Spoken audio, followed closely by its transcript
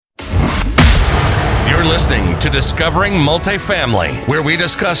You're listening to Discovering Multifamily, where we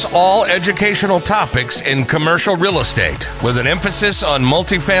discuss all educational topics in commercial real estate with an emphasis on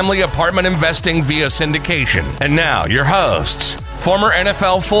multifamily apartment investing via syndication. And now, your hosts, former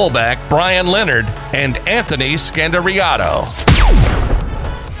NFL fullback Brian Leonard and Anthony Scandariato.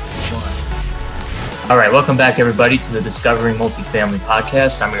 All right, welcome back, everybody, to the Discovering Multifamily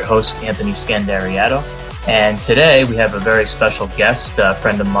podcast. I'm your host, Anthony Scandariato. And today we have a very special guest, a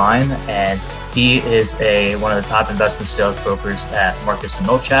friend of mine, and he is one of the top investment sales brokers at Marcus &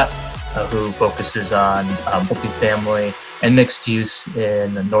 Millichap, who focuses on multifamily and mixed use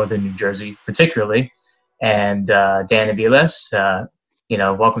in northern New Jersey, particularly. And Dan Aviles,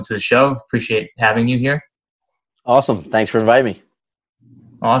 welcome to the show. Appreciate having you here. Awesome. Thanks for inviting me.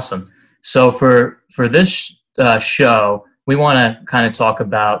 Awesome. So for this show, we want to kind of talk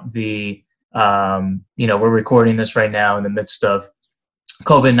about the we're recording this right now in the midst of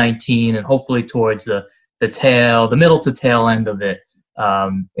COVID-19 and hopefully towards the middle to tail end of it.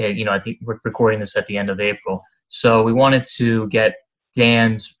 I think we're recording this at the end of April. So we wanted to get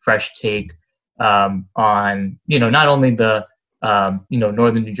Dan's fresh take on, not only the,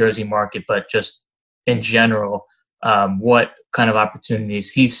 northern New Jersey market, but just in general, what kind of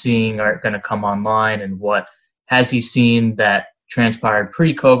opportunities he's seeing are going to come online and what has he seen that transpired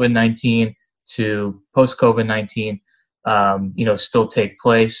pre-COVID-19 to post-COVID-19, still take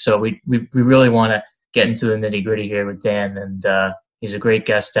place. So we really want to get into the nitty-gritty here with Dan, and he's a great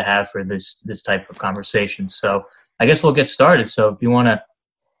guest to have for this type of conversation. So I guess we'll get started. So if you want to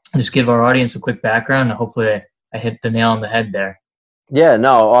just give our audience a quick background, and hopefully I hit the nail on the head there. Yeah,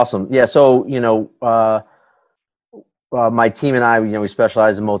 no, awesome. Yeah, so, my team and I, we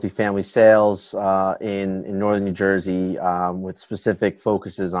specialize in multifamily sales in northern New Jersey with specific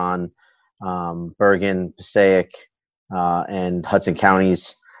focuses on Bergen, Passaic, and Hudson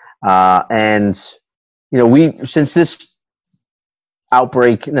counties. Since this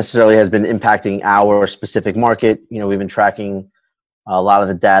outbreak necessarily has been impacting our specific market, we've been tracking a lot of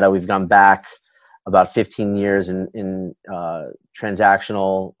the data. We've gone back about 15 years in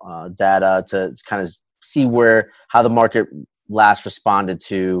transactional data to kind of see how the market last responded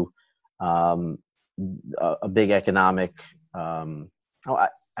to a big economic, I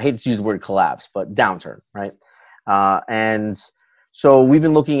hate to use the word collapse, but downturn, right? And so we've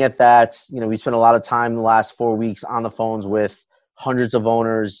been looking at that. We spent a lot of time the last 4 weeks on the phones with hundreds of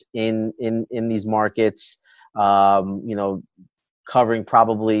owners in these markets, covering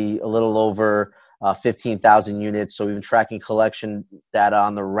probably a little over 15,000 units. So we've been tracking collection data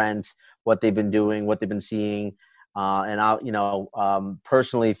on the rent, what they've been doing, what they've been seeing.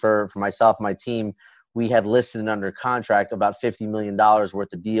 Personally for myself and my team, we had listed and under contract about $50 million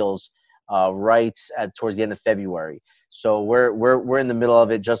worth of deals towards the end of February. So we're in the middle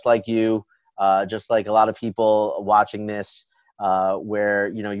of it, just like you, just like a lot of people watching this, where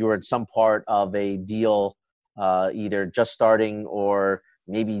you were in some part of a deal, either just starting or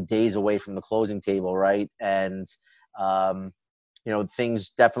maybe days away from the closing table, right? And things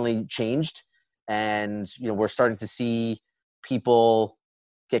definitely changed, and we're starting to see people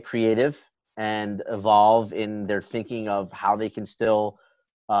get creative and evolve in their thinking of how they can still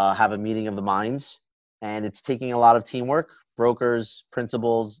have a meeting of the minds. And it's taking a lot of teamwork, brokers,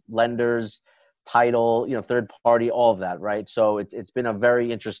 principals, lenders, title, third party, all of that, right? So it's been a very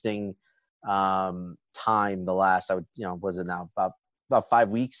interesting time the last, was it now about 5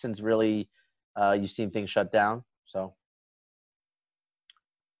 weeks since really you've seen things shut down. So,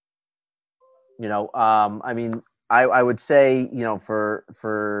 I would say,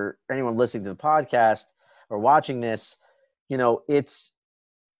 for anyone listening to the podcast or watching this, it's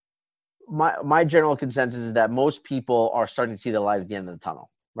my general consensus is that most people are starting to see the light at the end of the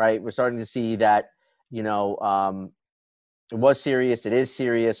tunnel, right? We're starting to see that, it was serious. It is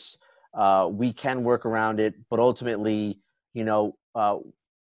serious. We can work around it, but ultimately,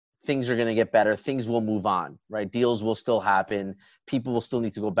 things are going to get better. Things will move on, right? Deals will still happen. People will still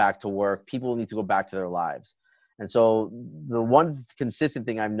need to go back to work. People will need to go back to their lives. And so the one consistent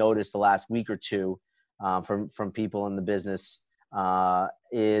thing I've noticed the last week or two from people in the business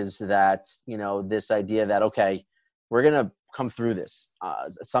is that, this idea that, okay, we're going to come through this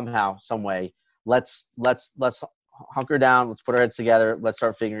somehow, some way. Let's hunker down. Let's put our heads together. Let's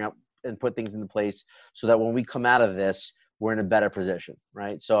start figuring out and put things into place so that when we come out of this, we're in a better position,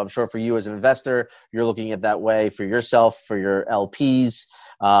 right? So I'm sure for you as an investor, you're looking at that way for yourself, for your LPs,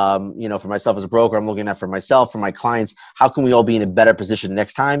 for myself as a broker, I'm looking at for myself, for my clients, how can we all be in a better position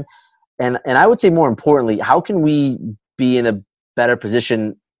next time? And I would say more importantly, how can we be in a better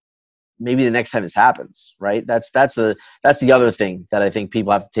position maybe the next time this happens, right? That's the other thing that I think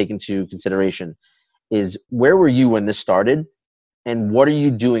people have to take into consideration is where were you when this started, and what are you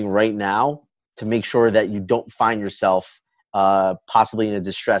doing right now to make sure that you don't find yourself possibly in a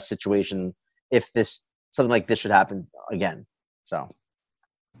distressed situation if something like this should happen again. So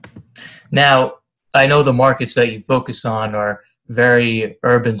now, I know the markets that you focus on are very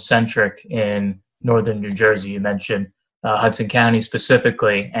urban centric in northern New Jersey. You mentioned Hudson County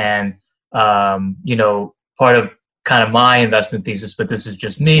specifically, and part of kind of my investment thesis, but this is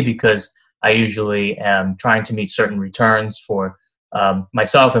just me because I usually am trying to meet certain returns for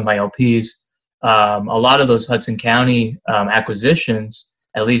myself and my LPs. A lot of those Hudson County acquisitions,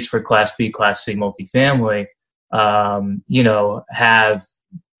 at least for Class B, Class C multifamily, has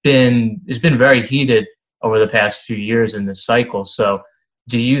been very heated over the past few years in this cycle. So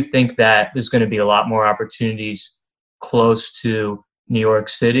do you think that there's going to be a lot more opportunities close to New York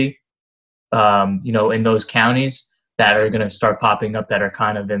City, in those counties that are going to start popping up that are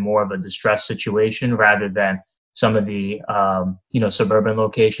kind of in more of a distressed situation rather than some of the, suburban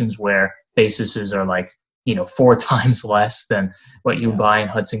locations where bases are like, 4 times less than what you buy in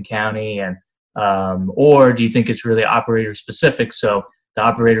Hudson County? And, or do you think it's really operator specific? So the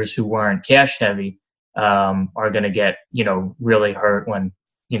operators who weren't cash heavy are going to get, really hurt when,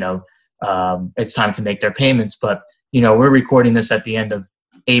 it's time to make their payments. But, we're recording this at the end of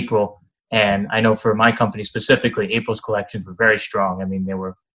April. And I know for my company specifically, April's collections were very strong. I mean,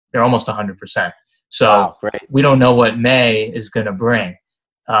 they're almost 100%. So wow, great. We don't know what May is going to bring.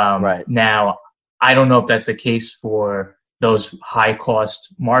 Right. Now, I don't know if that's the case for those high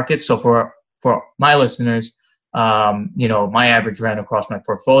cost markets. So for my listeners, my average rent across my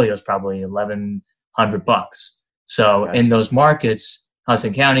portfolio is probably $1,100. So in those markets,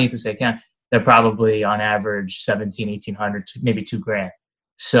 Hudson County, Passaic County, they're probably on average $1,700, $1,800, maybe $2,000.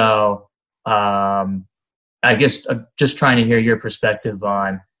 So I guess just trying to hear your perspective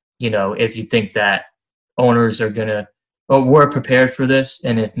on, if you think that owners are we're prepared for this,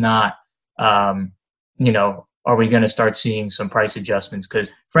 and if not, are we going to start seeing some price adjustments? Because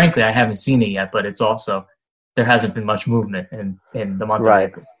frankly, I haven't seen it yet, but it's also there hasn't been much movement in the month of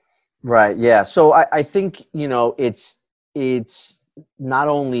April. Right. Yeah. So I think it's not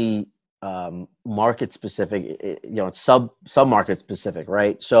only market specific, it's sub market specific,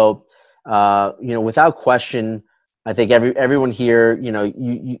 right? So without question, I think everyone here,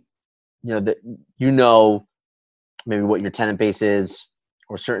 maybe what your tenant base is,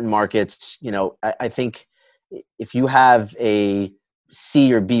 or certain markets. I think if you have a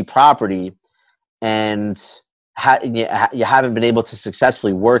C or B property and you haven't been able to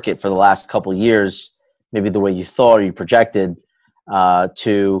successfully work it for the last couple of years, maybe the way you thought or you projected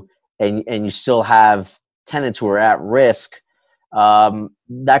and you still have tenants who are at risk,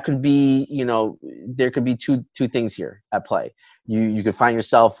 that could be, there could be two things here at play. You could find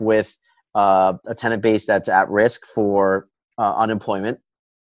yourself with a tenant base that's at risk for unemployment,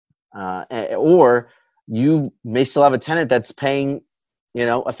 or you may still have a tenant that's paying,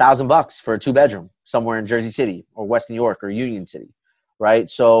 $1,000 for a 2-bedroom somewhere in Jersey City or West New York or Union City, right?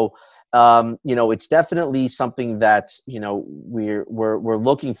 So, it's definitely something that we're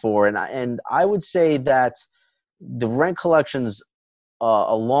looking for, and I would say that the rent collections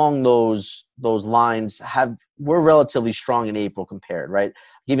along those lines were relatively strong in April compared, right?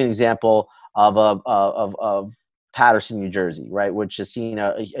 I'll give you an example of Paterson, New Jersey, right, which has seen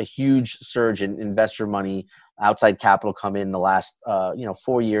a huge surge in investor money, outside capital come in the last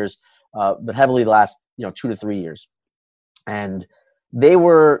 4 years, but heavily the last 2 to 3 years, and they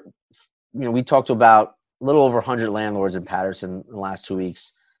were, we talked to about a little over 100 landlords in Paterson in the last 2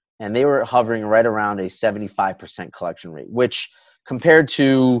 weeks, and they were hovering right around a 75% collection rate, which compared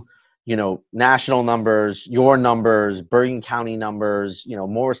to, national numbers, your numbers, Bergen County numbers,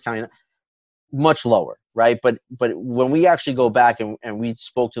 Morris County, much lower, right? But when we actually go back and we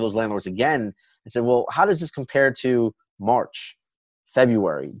spoke to those landlords again and said, well, how does this compare to March,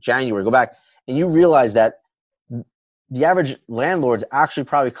 February, January? Go back and you realize that the average landlord's actually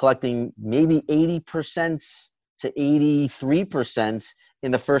probably collecting maybe 80% to 83%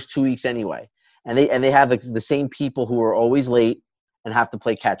 in the first 2 weeks anyway. And they have the same people who are always late and have to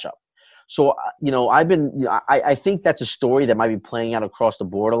play catch up. So, I think that's a story that might be playing out across the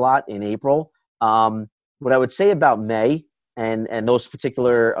board a lot in April. What I would say about May and those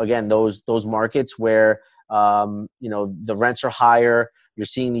particular, again, those markets where, the rents are higher, you're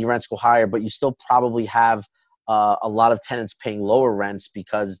seeing the rents go higher, but you still probably have a lot of tenants paying lower rents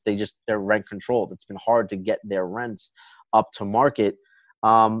because they're rent controlled. It's been hard to get their rents up to market.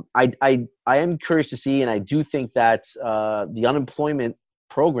 I am curious to see, and I do think that the unemployment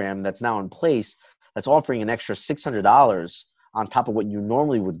program that's now in place, that's offering an extra $600 on top of what you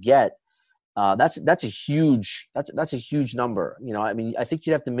normally would get, that's a huge number. I mean, I think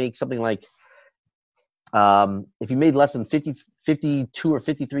you'd have to make something like, if you made less than 52 or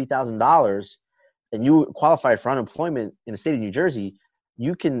 $53,000 and you qualified for unemployment in the state of New Jersey,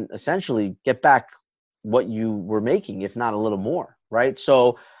 you can essentially get back what you were making, if not a little more, right?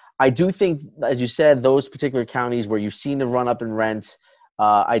 So I do think, as you said, those particular counties where you've seen the run up in rent,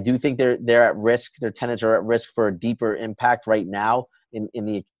 I do think they're at risk. Their tenants are at risk for a deeper impact right now in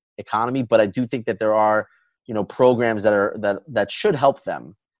the economy. But I do think that there are, programs that should help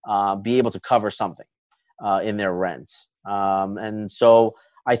them be able to cover something in their rent. And so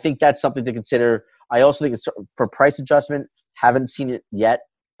I think that's something to consider. I also think it's for price adjustment. Haven't seen it yet.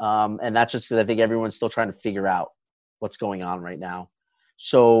 And that's just because I think everyone's still trying to figure out what's going on right now.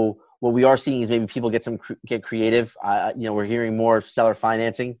 So what we are seeing is maybe people get creative. We're hearing more seller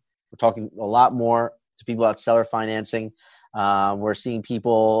financing. We're talking a lot more to people about seller financing. We're seeing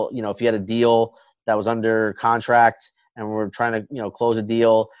people, if you had a deal that was under contract and we're trying to, close a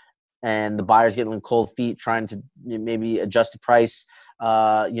deal and the buyer's getting cold feet trying to maybe adjust the price,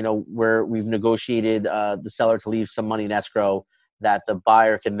 where we've negotiated the seller to leave some money in escrow that the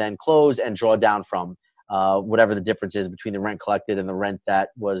buyer can then close and draw down from, whatever the difference is between the rent collected and the rent that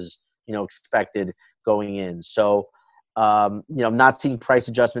was, expected going in. So, I'm not seeing price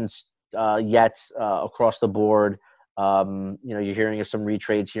adjustments yet across the board. You're hearing of some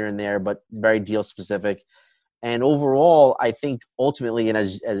retrades here and there, but very deal specific. And overall, I think ultimately, and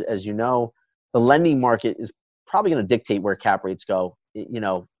as you know, the lending market is probably going to dictate where cap rates go.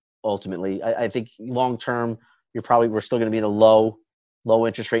 Ultimately, I think long term, we're still going to be in a low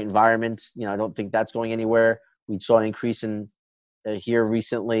interest rate environment. I don't think that's going anywhere. We saw an increase in here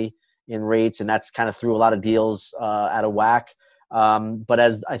recently in rates, and that's kind of threw a lot of deals out of whack. But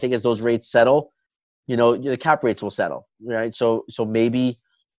as those rates settle, the cap rates will settle, right? So maybe,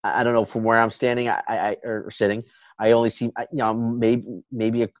 I don't know, from where I'm standing, or sitting, I only see,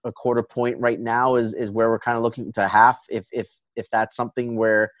 maybe a quarter point right now is where we're kind of looking to half, if that's something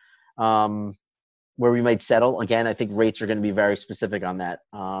where we might settle. Again, I think rates are going to be very specific on that,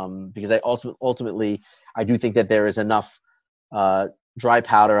 because ultimately I do think that there is enough dry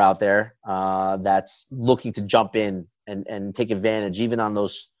powder out there that's looking to jump in and take advantage, even on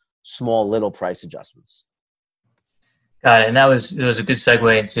those small little price adjustments. Got it. And it was a good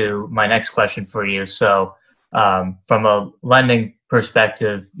segue into my next question for you. So from a lending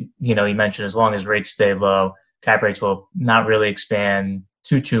perspective, you mentioned as long as rates stay low, cap rates will not really expand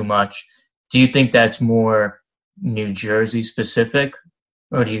too much. Do you think that's more New Jersey specific,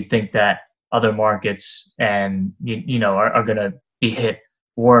 or do you think that other markets and are going to be hit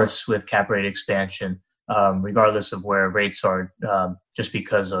worse with cap rate expansion, regardless of where rates are, just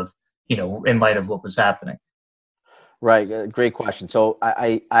because of in light of what was happening? Right. Great question. So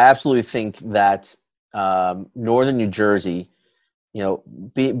I absolutely think that northern New Jersey, we're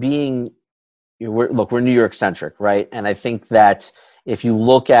New York centric, right? And I think that if you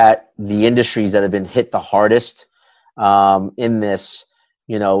look at the industries that have been hit the hardest in this,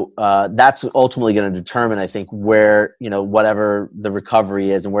 that's ultimately going to determine, I think, where, whatever the recovery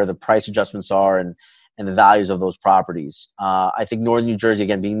is and where the price adjustments are and the values of those properties. I think northern New Jersey,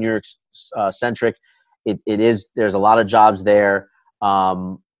 again, being New York centric, there's a lot of jobs there.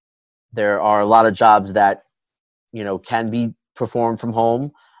 There are a lot of jobs that, can be performed from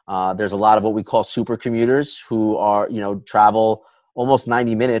home. There's a lot of what we call super commuters who are, travel almost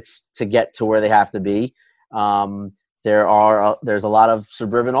 90 minutes to get to where they have to be. There's a lot of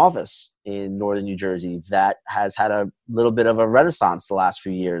suburban office in northern New Jersey that has had a little bit of a renaissance the last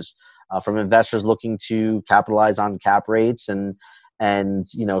few years, from investors looking to capitalize on cap rates and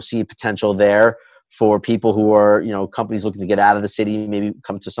see potential there for people who are, companies looking to get out of the city, maybe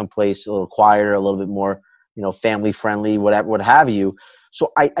come to some place a little quieter, a little bit more, family friendly, whatever, what have you.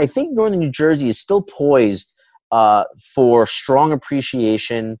 So I think northern New Jersey is still poised for strong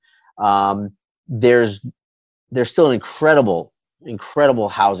appreciation. There's still an incredible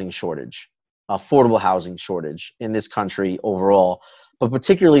housing shortage, affordable housing shortage in this country overall, but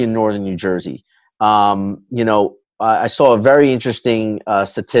particularly in northern New Jersey. I saw a very interesting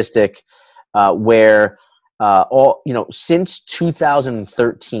statistic where since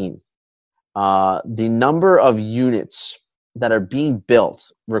 2013, the number of units that are being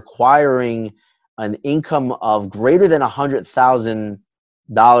built requiring an income of greater than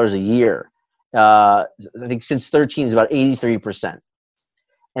 $100,000 a year, I think since 13 is about 83%.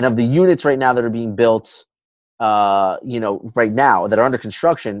 And of the units right now that are being built, right now that are under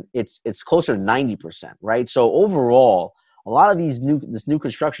construction, it's closer to 90%, right? So overall, a lot of this new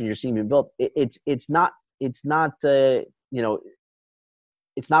construction you're seeing being built, it's not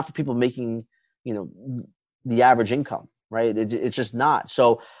it's not for people making, you know, the average income, right? It's just not.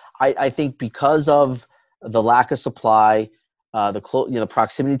 So I think because of the lack of supply, the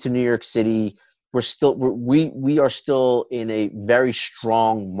proximity to New York City, we are still in a very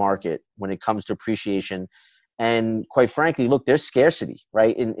strong market when it comes to appreciation. And quite frankly, look, there's scarcity,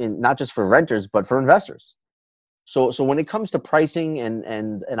 right? In not just for renters, but for investors. So when it comes to pricing and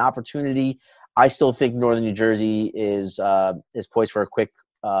an opportunity, I still think Northern New Jersey is poised for a quick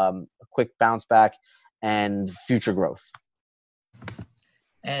bounce back and future growth.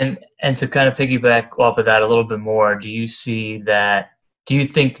 And to kind of piggyback off of that a little bit more, do you think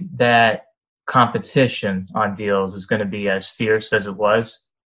that competition on deals is going to be as fierce as it was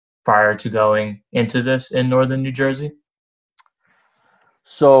prior to going into this in Northern New Jersey?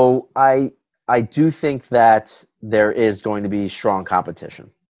 So I do think that there is going to be strong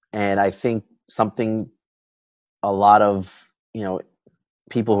competition, and I think a lot of, you know,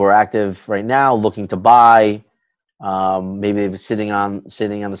 people who are active right now looking to buy, maybe they've been sitting on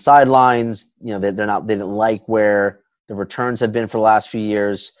the sidelines. You know, they didn't like where the returns had been for the last few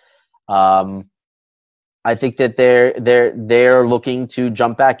years. I think that they're looking to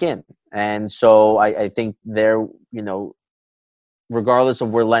jump back in, and so I think they're, you know, regardless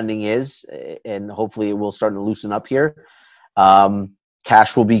of where lending is, and hopefully it will start to loosen up here.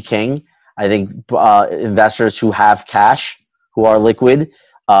 Cash will be king. I think investors who have cash, who are liquid,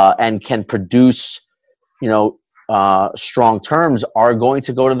 and can produce, you know, strong terms, are going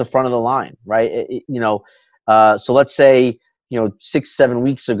to go to the front of the line, right? So let's say, you know, 6-7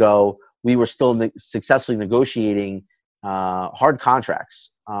 weeks ago, we were still successfully negotiating hard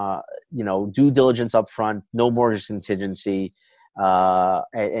contracts, you know, due diligence up front, no mortgage contingency,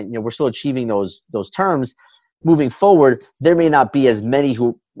 and you know, we're still achieving those terms. Moving forward, there may not be as many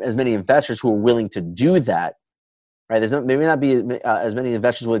investors who are willing to do that, right? There may not be as many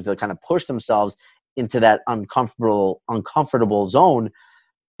investors willing to kind of push themselves into that uncomfortable zone,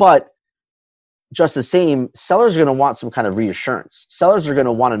 but just the same, sellers are going to want some kind of reassurance. Sellers are going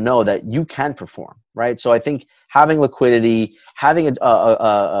to want to know that you can perform, right? So I think having liquidity, having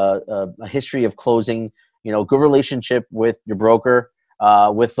a history of closing, you know, good relationship with your broker,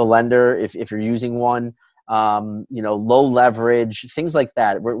 with the lender, if you're using one, you know, low leverage, things like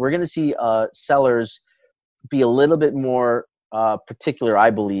that. We're going to see sellers be a little bit more particular, I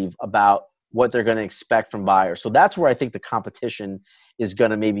believe, about what they're going to expect from buyers. So that's where I think the competition is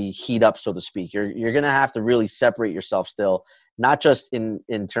going to maybe heat up, so to speak. You're going to have to really separate yourself still, not just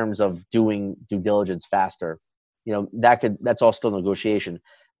in terms of doing due diligence faster. You know, that's all still negotiation,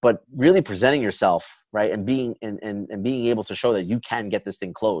 but really presenting yourself, right, and being able to show that you can get this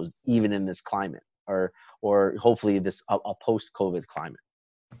thing closed even in this climate, or hopefully this a post-COVID climate.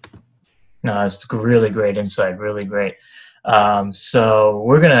 No, it's really great insight. Really great. So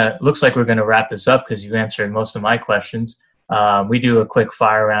looks like we're gonna wrap this up because you answered most of my questions. We do a quick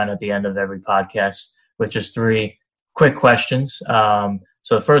fire round at the end of every podcast with just 3 quick questions.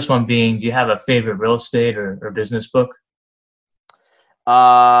 So the first one being, do you have a favorite real estate or business book?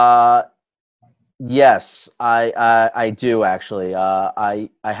 Yes, I do actually. I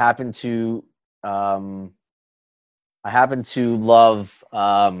happen to love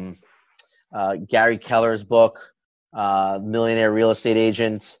Gary Keller's book, Millionaire Real Estate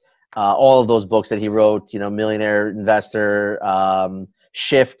Agent. All of those books that he wrote, you know, Millionaire Investor,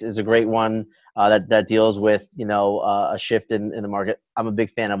 Shift is a great one that deals with, you know, a shift in the market. I'm a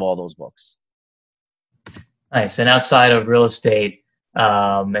big fan of all those books. Nice. And outside of real estate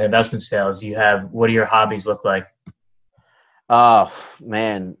and investment sales, what do your hobbies look like? Oh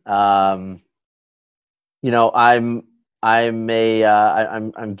man, you know, I'm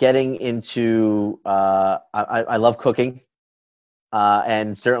getting into. I love cooking.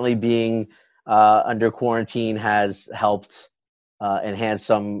 And certainly being under quarantine has helped enhance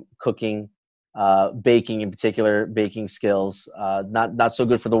some cooking, baking in particular, baking skills. Not so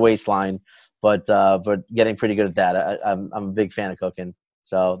good for the waistline, but getting pretty good at that. I'm a big fan of cooking,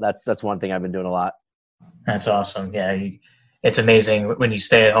 so that's one thing I've been doing a lot. That's awesome. Yeah, it's amazing when you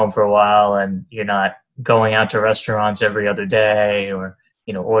stay at home for a while and you're not going out to restaurants every other day or,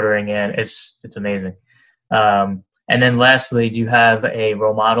 you know, ordering in. It's amazing. And then lastly, do you have a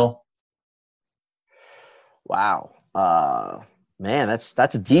role model? Wow. Man, that's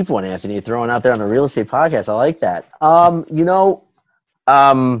a deep one, Anthony, you're throwing out there on the real estate podcast. I like that. You know,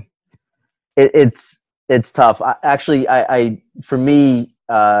 it's tough. For me,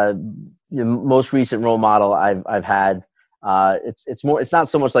 the most recent role model I've had, it's not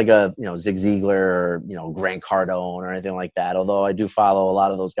so much like a, you know, Zig Ziglar or, you know, Grant Cardone or anything like that, although I do follow a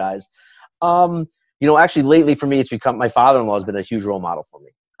lot of those guys. Actually lately for me, it's become, my father-in-law has been a huge role model for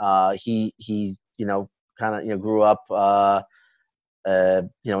me. He kind of, grew up,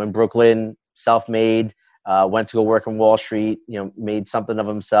 in Brooklyn, self-made, went to go work on Wall Street, made something of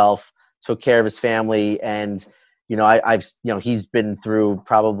himself, took care of his family. And, he's been through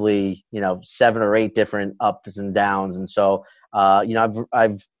probably, 7 or 8 different ups and downs. And so,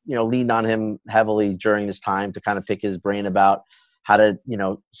 I've leaned on him heavily during this time to kind of pick his brain about how to,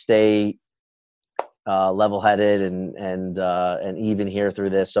 stay level-headed and even here through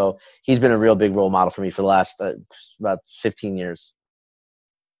this. So he's been a real big role model for me for the last about 15 years.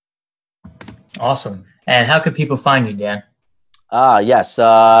 Awesome. And how could people find you, Dan? Yes.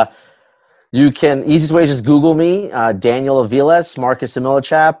 You can, easiest way is just Google me, Daniel Aviles, Marcus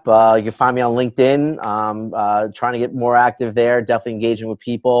Similachap. You can find me on LinkedIn. Trying to get more active there, definitely engaging with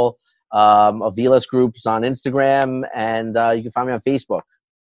people. Aviles groups on Instagram, and you can find me on Facebook.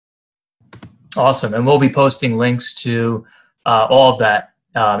 Awesome. And we'll be posting links to all of that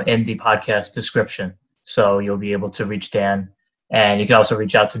in the podcast description. So you'll be able to reach Dan. And you can also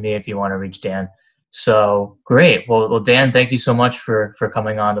reach out to me if you want to reach Dan. So great. Well, Dan, thank you so much for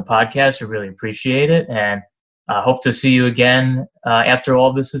coming on the podcast. I really appreciate it. And I hope to see you again after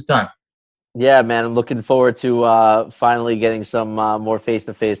all this is done. Yeah, man. I'm looking forward to finally getting some more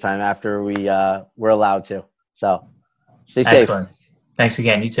face-to-face time after we're allowed to. So stay safe. Excellent. Thanks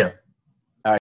again. You too.